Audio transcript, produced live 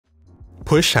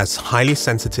Push has highly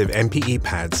sensitive MPE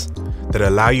pads that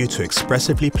allow you to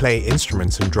expressively play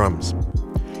instruments and drums.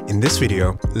 In this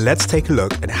video, let's take a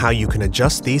look at how you can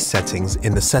adjust these settings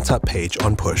in the setup page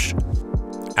on Push.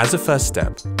 As a first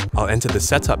step, I'll enter the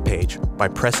setup page by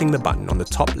pressing the button on the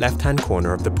top left-hand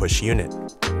corner of the Push unit.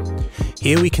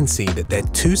 Here we can see that there are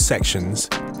two sections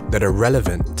that are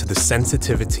relevant to the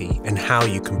sensitivity and how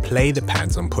you can play the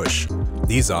pads on Push.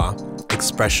 These are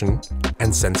expression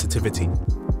and sensitivity.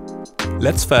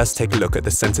 Let's first take a look at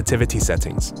the sensitivity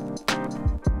settings.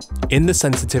 In the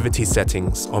sensitivity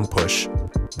settings on Push,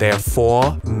 there are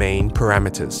four main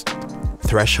parameters: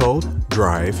 threshold,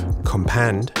 drive,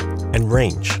 compand, and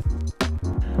range.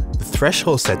 The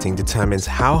threshold setting determines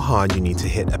how hard you need to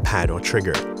hit a pad or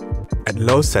trigger it. At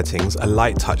low settings, a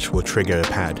light touch will trigger a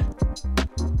pad.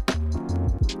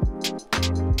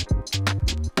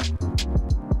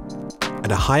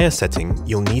 At a higher setting,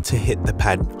 you'll need to hit the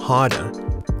pad harder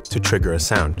to trigger a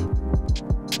sound.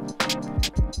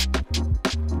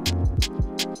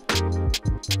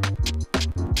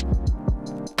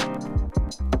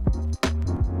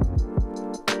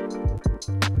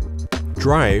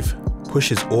 Drive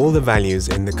pushes all the values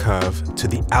in the curve to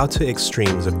the outer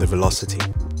extremes of the velocity.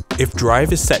 If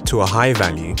drive is set to a high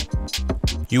value,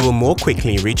 you will more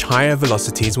quickly reach higher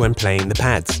velocities when playing the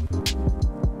pads.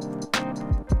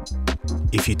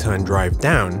 If you turn drive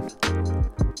down,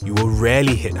 you will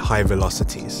rarely hit high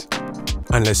velocities,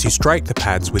 unless you strike the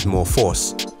pads with more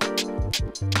force.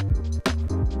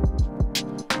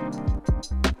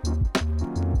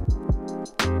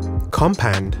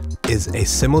 Compand is a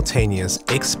simultaneous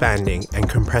expanding and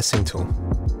compressing tool.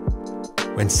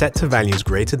 When set to values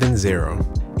greater than 0,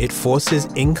 it forces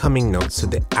incoming notes to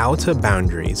the outer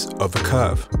boundaries of a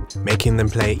curve, making them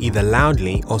play either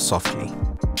loudly or softly.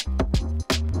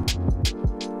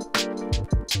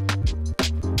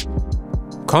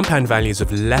 Compand values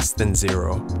of less than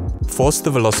 0 force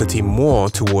the velocity more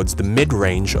towards the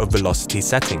mid-range of velocity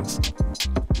settings.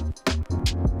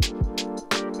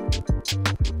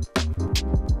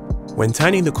 When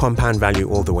turning the compand value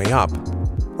all the way up,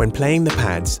 when playing the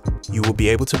pads, you will be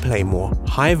able to play more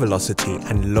high velocity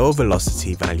and low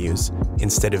velocity values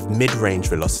instead of mid-range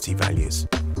velocity values.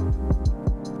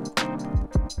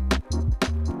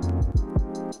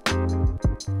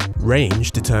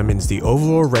 Range determines the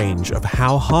overall range of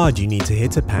how hard you need to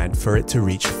hit a pad for it to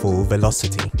reach full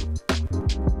velocity.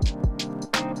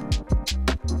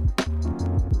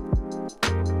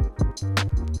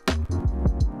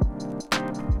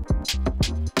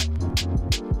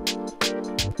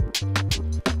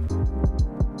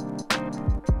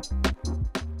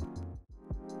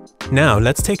 Now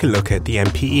let's take a look at the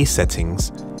MPE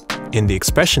settings in the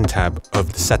Expression tab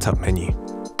of the Setup menu.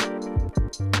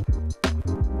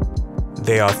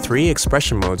 There are three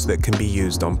expression modes that can be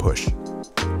used on Push: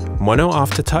 Mono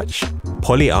Aftertouch,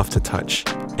 Poly Aftertouch,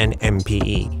 and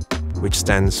MPE, which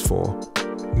stands for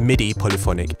MIDI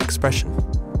Polyphonic Expression.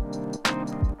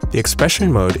 The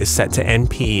expression mode is set to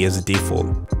NPE as a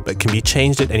default, but can be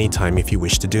changed at any time if you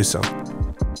wish to do so.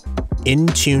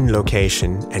 In-tune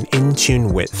location and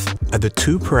in-tune width are the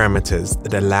two parameters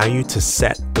that allow you to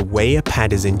set the way a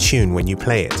pad is in tune when you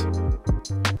play it.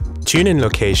 Tune-in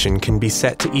location can be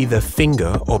set to either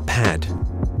finger or pad.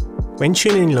 When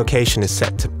tune-in location is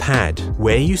set to pad,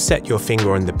 where you set your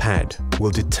finger on the pad will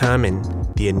determine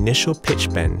the initial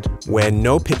pitch bend, where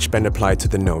no pitch bend applied to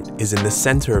the note is in the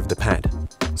center of the pad.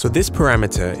 So this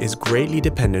parameter is greatly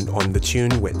dependent on the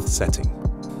tune width setting.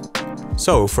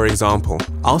 So, for example,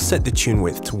 I'll set the tune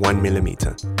width to 1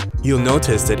 mm. You'll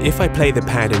notice that if I play the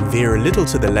pad and veer a little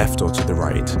to the left or to the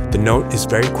right, the note is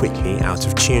very quickly out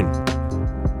of tune.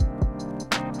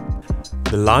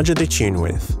 The larger the tune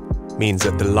width means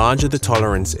that the larger the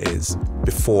tolerance is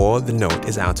before the note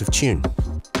is out of tune.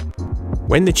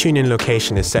 When the tune-in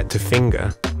location is set to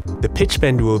finger, the pitch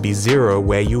bend will be 0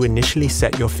 where you initially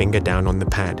set your finger down on the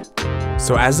pad.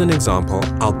 So as an example,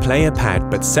 I'll play a pad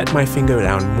but set my finger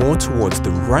down more towards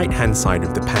the right-hand side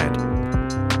of the pad.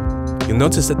 You'll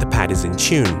notice that the pad is in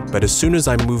tune, but as soon as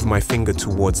I move my finger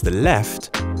towards the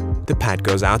left, the pad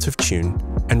goes out of tune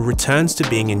and returns to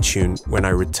being in tune when I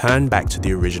return back to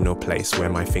the original place where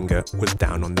my finger was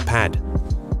down on the pad.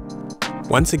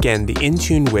 Once again, the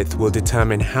in-tune width will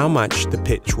determine how much the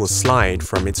pitch will slide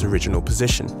from its original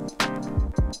position.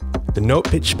 The note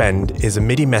pitch bend is a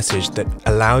MIDI message that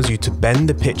allows you to bend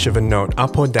the pitch of a note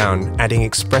up or down, adding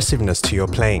expressiveness to your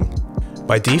playing.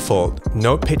 By default,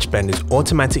 note pitch bend is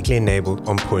automatically enabled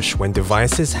on Push when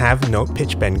devices have note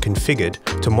pitch bend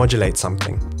configured to modulate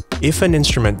something. If an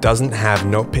instrument doesn't have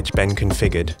note pitch bend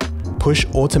configured, Push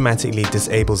automatically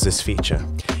disables this feature.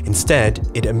 Instead,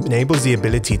 it enables the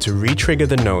ability to re-trigger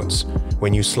the notes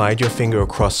when you slide your finger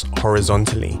across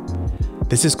horizontally.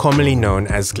 This is commonly known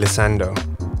as glissando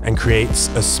and creates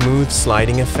a smooth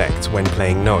sliding effect when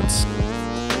playing notes.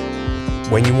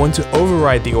 When you want to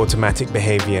override the automatic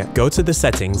behavior, go to the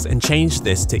settings and change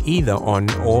this to either on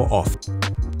or off.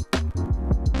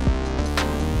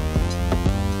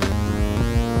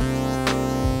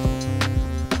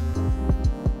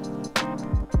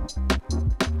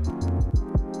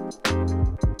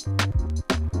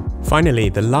 Finally,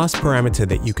 the last parameter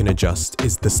that you can adjust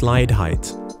is the slide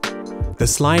height. The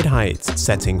slide height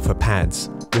setting for pads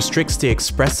restricts the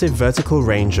expressive vertical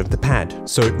range of the pad,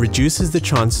 so it reduces the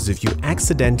chances of you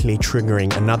accidentally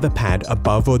triggering another pad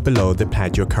above or below the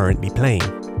pad you're currently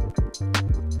playing.